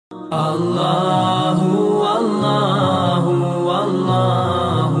Allahu, Allahu,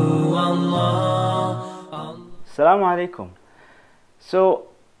 Allahu, Allah. Assalamu alaikum. So,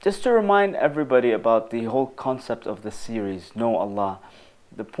 just to remind everybody about the whole concept of the series, Know Allah.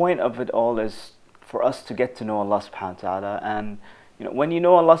 The point of it all is for us to get to know Allah subhanahu wa ta'ala. And when you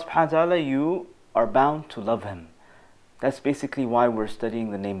know Allah subhanahu wa ta'ala, you are bound to love Him. That's basically why we're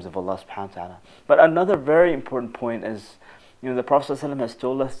studying the names of Allah subhanahu wa ta'ala. But another very important point is, the Prophet ﷺ has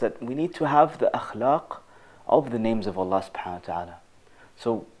told us that we need to have the akhlaq of the names of Allah subhanahu wa ta'ala.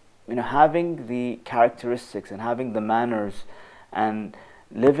 So, having the characteristics and having the manners and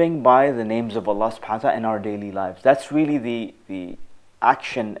living by the names of Allah subhanahu wa ta'ala in our daily lives. That's really the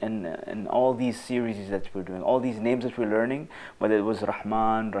action in all these series that we're doing, all these names that we're learning, whether it was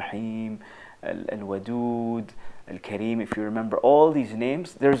Rahman, Rahim, Al-Wadud, Al-Kareem, if you remember all these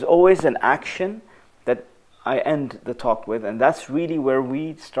names, there's always an action that I end the talk with, and that's really where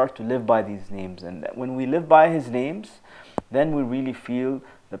we start to live by these names. And when we live by His names, then we really feel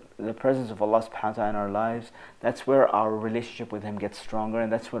the presence of Allah subhanahu wa ta'ala in our lives. That's where our relationship with Him gets stronger,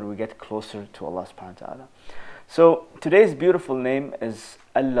 and that's where we get closer to Allah subhanahu wa ta'ala. So today's beautiful name is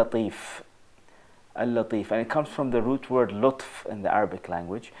Al-Latif. Al-Latif, and it comes from the root word lutf in the Arabic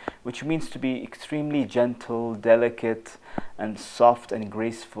language, which means to be extremely gentle, delicate, and soft and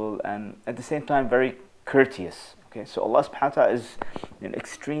graceful, and at the same time very courteous. Okay, so Allah subhanahu wa ta'ala is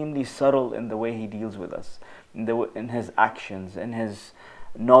extremely subtle in the way He deals with us, in His actions, in His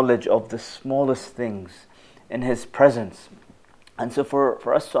knowledge of the smallest things, in His presence. And so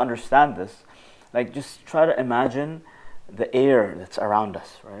for us to understand this, like, just try to imagine the air that's around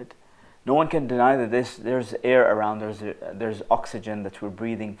us, right? No one can deny that there's air around, there's oxygen that we're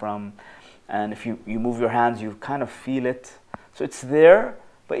breathing from, and if you move your hands, you kind of feel it. So it's there,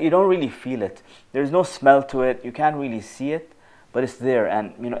 but you don't really feel it. There's no smell to it, you can't really see it, but it's there.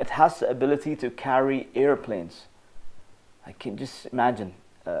 And it has the ability to carry airplanes. I can just imagine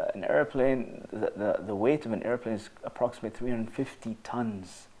an airplane, the weight of an airplane is approximately 350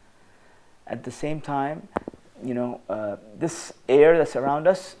 tons. At the same time, this air that's around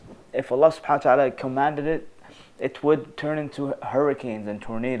us, if Allah subhanahu wa ta'ala commanded it, it would turn into hurricanes and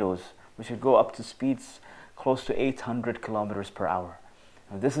tornadoes, which would go up to speeds close to 800 kilometers per hour.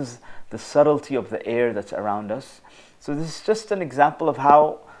 Now, this is the subtlety of the air that's around us. So this is just an example of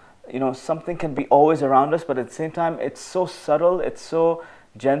how something can be always around us, but at the same time it's so subtle, it's so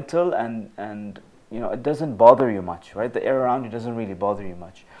gentle, and it doesn't bother you much, right? The air around you doesn't really bother you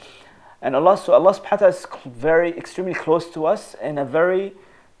much. And Allah subhanahu wa ta'ala is extremely close to us in a very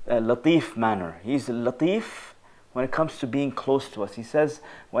latif manner. He's latif when it comes to being close to us. He says,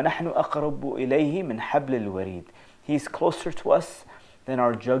 وَنَحْنُ أَقْرَبُ إِلَيْهِ مِنْ حَبْلِ الْوَرِيدِ. He's closer to us than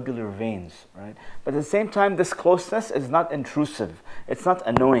our jugular veins, right? But at the same time, this closeness is not intrusive. It's not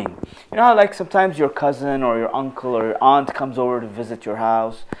annoying. You know how, like, sometimes your cousin or your uncle or your aunt comes over to visit your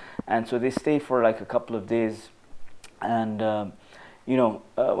house, and so they stay for like a couple of days, and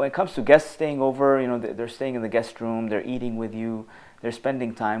when it comes to guests staying over, they're staying in the guest room, they're eating with you, they're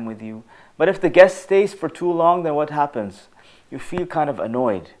spending time with you. But if the guest stays for too long, then what happens? You feel kind of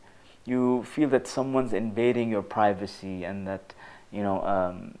annoyed. You feel that someone's invading your privacy, and that you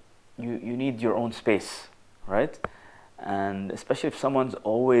need your own space, right? And especially if someone's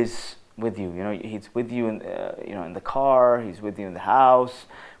always with you, he's with you in the car, he's with you in the house,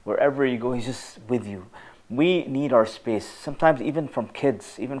 wherever you go, he's just with you. We need our space. Sometimes even from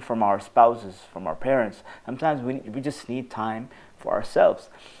kids, even from our spouses, from our parents. Sometimes we just need time for ourselves.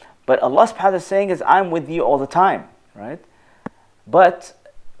 But Allah subhanahu wa ta'ala is saying is, I'm with you all the time, right? But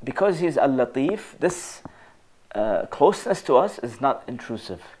because He is Al-Latif, this closeness to us is not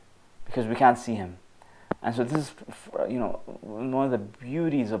intrusive, because we can't see Him. And so this is, one of the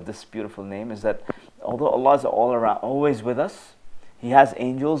beauties of this beautiful name is that although Allah is all around, always with us, He has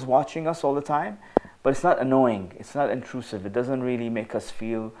angels watching us all the time, but it's not annoying, it's not intrusive, it doesn't really make us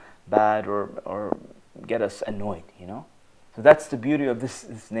feel bad or get us annoyed, So that's the beauty of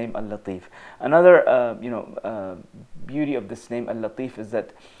this name Al-Latif. Another beauty of this name Al-Latif is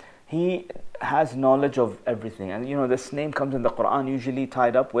that He has knowledge of everything. And this name comes in the Quran usually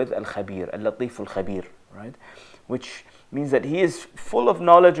tied up with Al-Khabir, Al-Latif Al-Khabir, right? Which means that He is full of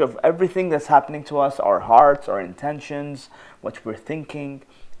knowledge of everything that's happening to us, our hearts, our intentions, what we're thinking,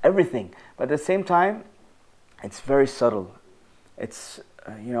 everything. But at the same time, it's very subtle. It's,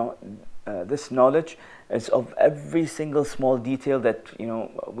 this knowledge is of every single small detail that,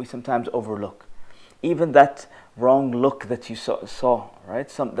 we sometimes overlook. Even that wrong look that you saw, right?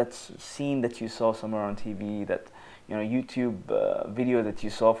 That's scene that you saw somewhere on TV, that YouTube video that you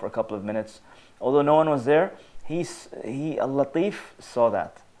saw for a couple of minutes. Although no one was there, He Al-Latif saw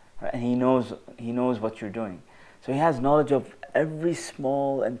that. right? And He knows what you're doing. So He has knowledge of every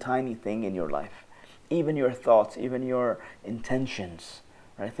small and tiny thing in your life, even your thoughts, even your intentions,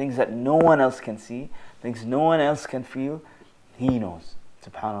 right? Things that no one else can see, things no one else can feel, He knows.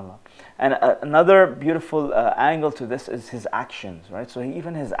 Subhanallah. And another beautiful angle to this is His actions, right? So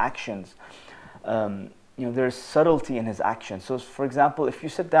even His actions, there's subtlety in His actions. So for example, if you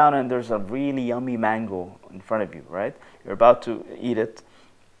sit down and there's a really yummy mango in front of you, right? You're about to eat it.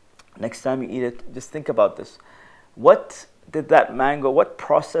 Next time you eat it, just think about this. What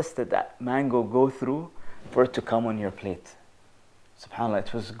process did that mango go through for it to come on your plate? SubhanAllah,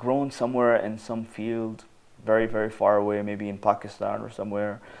 it was grown somewhere in some field, very, very far away, maybe in Pakistan or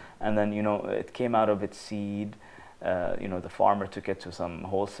somewhere, and then, it came out of its seed. The farmer took it to some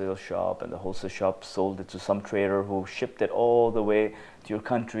wholesale shop, and the wholesale shop sold it to some trader who shipped it all the way to your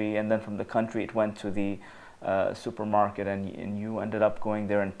country, and then from the country it went to the supermarket, and you ended up going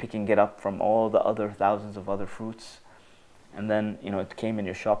there and picking it up from all the other thousands of other fruits, and then it came in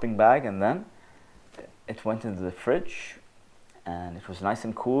your shopping bag, and then it went into the fridge, and it was nice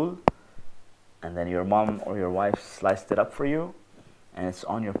and cool, and then your mom or your wife sliced it up for you, and it's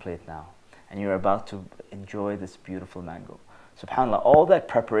on your plate now, and you're about to enjoy this beautiful mango. SubhanAllah, all that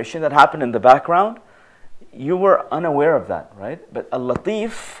preparation that happened in the background, you were unaware of that, right? But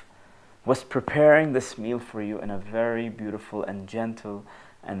Al-Latif was preparing this meal for you in a very beautiful and gentle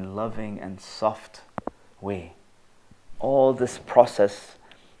and loving and soft way. All this process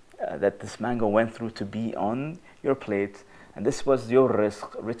that this mango went through to be on your plate, and this was your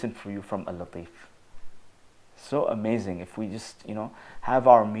rizq written for you from Al-Latif. So amazing if we just, have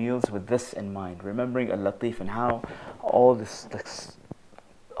our meals with this in mind, remembering Al-Latif and how all this,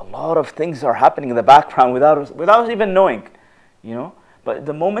 a lot of things are happening in the background without us even knowing, But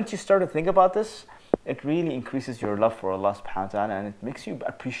the moment you start to think about this, it really increases your love for Allah subhanahu wa ta'ala, and it makes you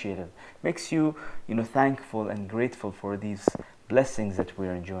appreciative, makes you, thankful and grateful for these blessings that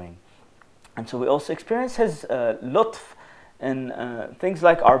we're enjoying. And so we also experience His lutf in things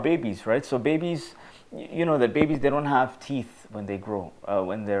like our babies, right? So babies, that babies, they don't have teeth when they grow,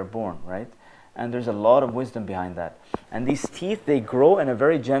 when they're born, right? And there's a lot of wisdom behind that. And these teeth, they grow in a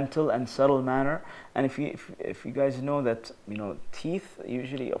very gentle and subtle manner. And if you guys know that, teeth,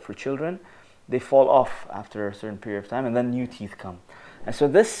 usually for children, they fall off after a certain period of time, and then new teeth come. And so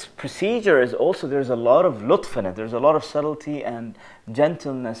this procedure is also, there's a lot of lutf in it. There's a lot of subtlety and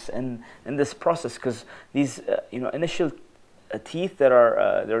gentleness in this process, because these, initial teeth that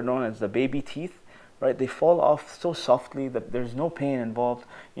are, they're known as the baby teeth, right? They fall off so softly that there's no pain involved.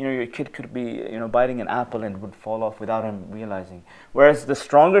 Your kid could be, biting an apple and it would fall off without him realizing. Whereas the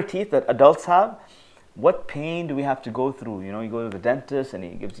stronger teeth that adults have, what pain do we have to go through? You go to the dentist and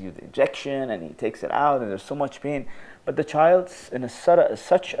he gives you the injection and he takes it out, and there's so much pain. But the child's in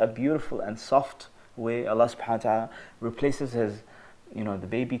such a beautiful and soft way, Allah subhanahu wa ta'ala replaces his, the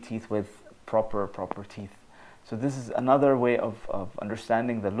baby teeth with proper teeth. So this is another way of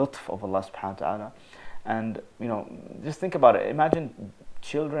understanding the lutf of Allah subhanahu wa ta'ala. And just think about it. Imagine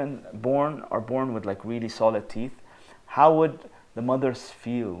children are born with like really solid teeth. How would the mothers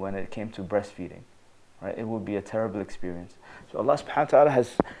feel when it came to breastfeeding? Right? It would be a terrible experience. So Allah subhanahu wa ta'ala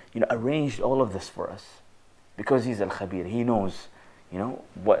has arranged all of this for us, because He's Al-Khabir. He knows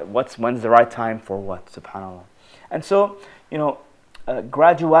when's the right time for what, subhanAllah. And so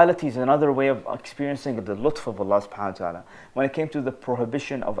graduality is another way of experiencing the lutf of Allah subhanahu wa ta'ala. When it came to the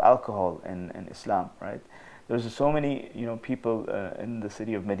prohibition of alcohol in Islam, right? There's so many people in the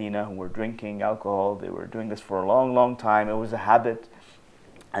city of Medina who were drinking alcohol. They were doing this for a long, long time. It was a habit.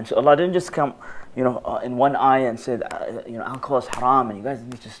 And so Allah didn't just come in one ayah and said alcohol is haram and you guys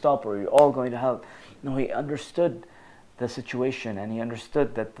need to stop or you're all going to hell. No, He understood the situation, and He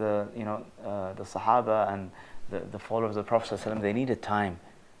understood that the Sahaba and the followers of the Prophet ﷺ, they needed time,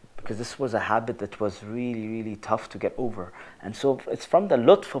 because this was a habit that was really, really tough to get over. And so it's from the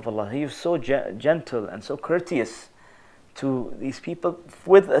lutf of Allah. He was so gentle and so courteous to these people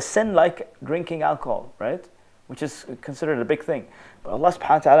with a sin like drinking alcohol, right? Which is considered a big thing. But Allah subhanahu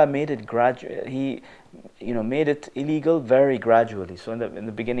wa ta'ala made it gradual. He made it illegal very gradually. So in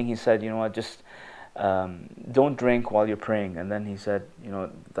the beginning He said, just don't drink while you're praying. And then He said,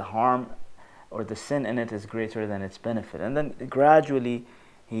 the harm or the sin in it is greater than its benefit. And then gradually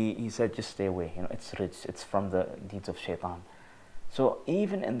he said, just stay away. It's rich. It's from the deeds of shaitan. So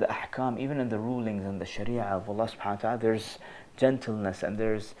even in the ahkam, even in the rulings and the sharia of Allah subhanahu wa ta'ala, there's gentleness, and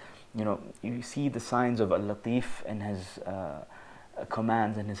there's, you see the signs of Al-Latif in His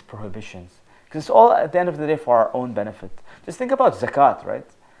commands and His prohibitions. Because it's all at the end of the day for our own benefit. Just think about zakat, right?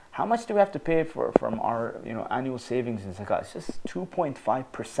 How much do we have to pay from our annual savings in zakat? It's just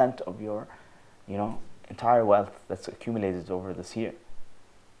 2.5% of your entire wealth that's accumulated over this year.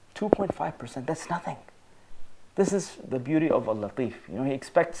 2.5%, that's nothing. This is the beauty of Al-Latif. He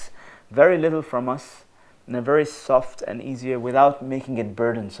expects very little from us in a very soft and easier, without making it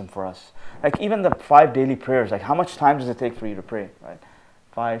burdensome for us. Like even the 5 daily prayers, like how much time does it take for you to pray, right?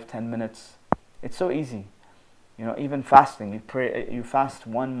 5-10 minutes. It's so easy. Even fasting, you fast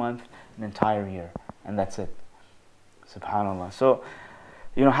 1 month, an entire year, and that's it. Subhanallah. So,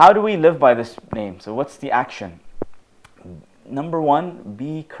 how do we live by this name? So what's the action? Number 1,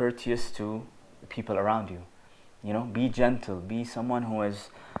 be courteous to the people around you. Be gentle. Be someone who is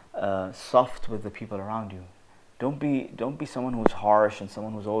soft with the people around you. Don't be someone who's harsh and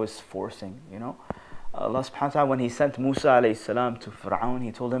someone who's always forcing. Allah subhanahu wa ta'ala, when He sent Musa alayhi salam to Fir'aun,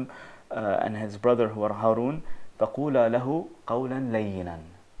 He told him and his brother who are Harun, فَقُولَ لَهُ قَوْلًا لَيِّنًا.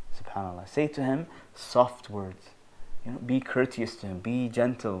 Subhanallah. Say to him soft words. Be courteous to him. Be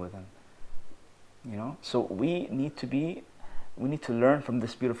gentle with him. So we need to learn from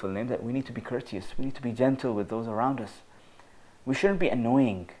this beautiful name that we need to be courteous. We need to be gentle with those around us. We shouldn't be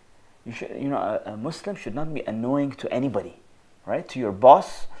annoying. A Muslim should not be annoying to anybody, right? To your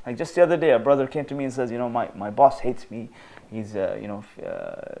boss. Like just the other day, a brother came to me and says, my boss hates me. He's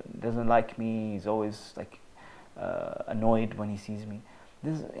doesn't like me. He's always like annoyed when he sees me.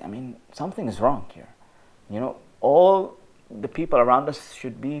 Something is wrong here. All the people around us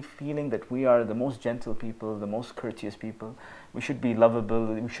should be feeling that we are the most gentle people, the most courteous people. We should be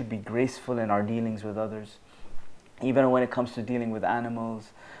lovable. We should be graceful in our dealings with others. Even when it comes to dealing with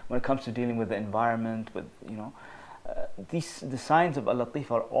animals, when it comes to dealing with the environment, the signs of Al-Latif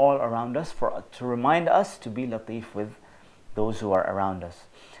are all around us to remind us to be Latif with those who are around us.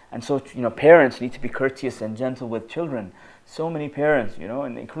 And so, parents need to be courteous and gentle with children. So many parents,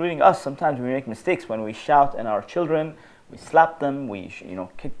 and including us, sometimes we make mistakes when we shout at our children, we slap them, we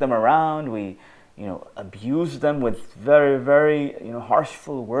kick them around, we abuse them with very, very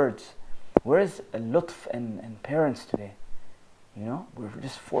harshful words. Where is lutf in parents today? We're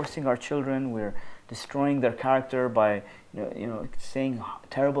just forcing our children. We're destroying their character by saying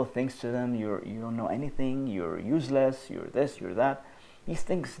terrible things to them. You don't know anything. You're useless. You're this. You're that. These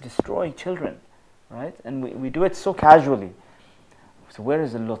things destroy children, right? And we do it so casually. So where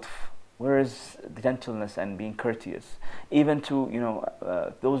is the lutf? Where is the gentleness and being courteous? Even to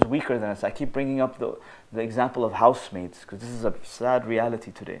those weaker than us. I keep bringing up the example of housemates, because this is a sad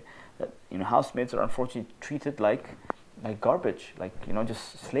reality today. That housemates are unfortunately treated like garbage, like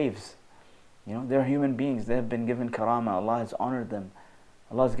just slaves. They're human beings. They have been given karama. Allah has honored them.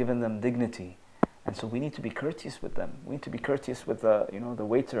 Allah has given them dignity, and so we need to be courteous with them. We need to be courteous with the the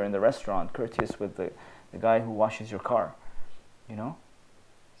waiter in the restaurant, courteous with the guy who washes your car.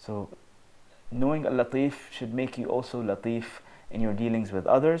 So knowing Al-Latif should make you also Latif in your dealings with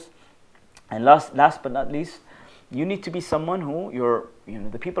others. And last but not least, you need to be someone who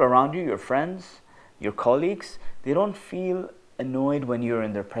the people around you, your friends, your colleagues, they don't feel annoyed when you're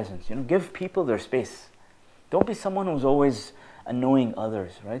in their presence. Give people their space. Don't be someone who's always annoying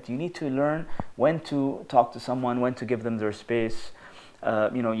others, right? You need to learn when to talk to someone, when to give them their space.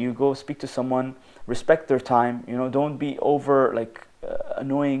 You go speak to someone, respect their time. Don't be over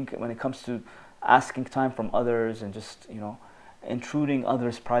annoying when it comes to asking time from others and just intruding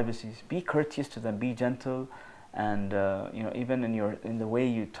others' privacies. Be courteous to them. Be gentle. And even in the way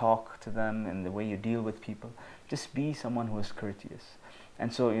you talk to them and the way you deal with people, just be someone who is courteous.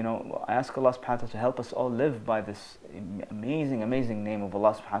 And so I ask Allah subhanahu wa ta'ala to help us all live by this amazing name of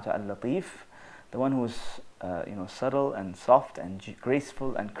Allah subhanahu wa ta'ala, Al-Latif, the one who is subtle and soft and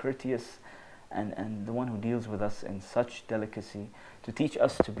graceful and courteous, and the one who deals with us in such delicacy, to teach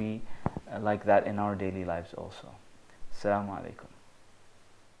us to be like that in our daily lives also. Assalamu alaikum.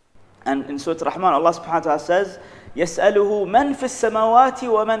 And in Surah Ar-Rahman, Allah subhanahu wa ta'ala says, يَسْأَلُهُ مَنْ فِي السَّمَاوَاتِ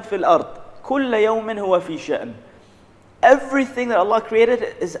وَمَنْ فِي الْأَرْضِ كُلَّ يَوْمٍ هُوَ فِي شَأْنٍ. Everything that Allah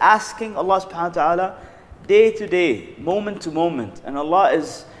created is asking Allah subhanahu wa ta'ala day to day, moment to moment. And Allah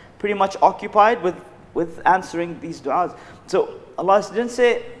is pretty much occupied with answering these du'as. So Allah didn't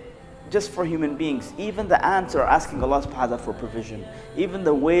say just for human beings. Even the ants are asking Allah subhanahu wa ta'ala for provision. Even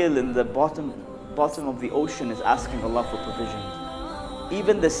the whale in the bottom of the ocean is asking Allah for provision.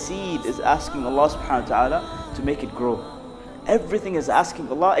 Even the seed is asking Allah subhanahu wa ta'ala to make it grow. Everything is asking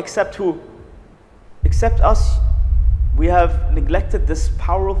Allah except who? Except us. We have neglected this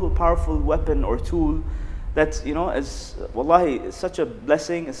powerful weapon or tool that is wallahi such a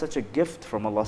blessing, is such a gift from Allah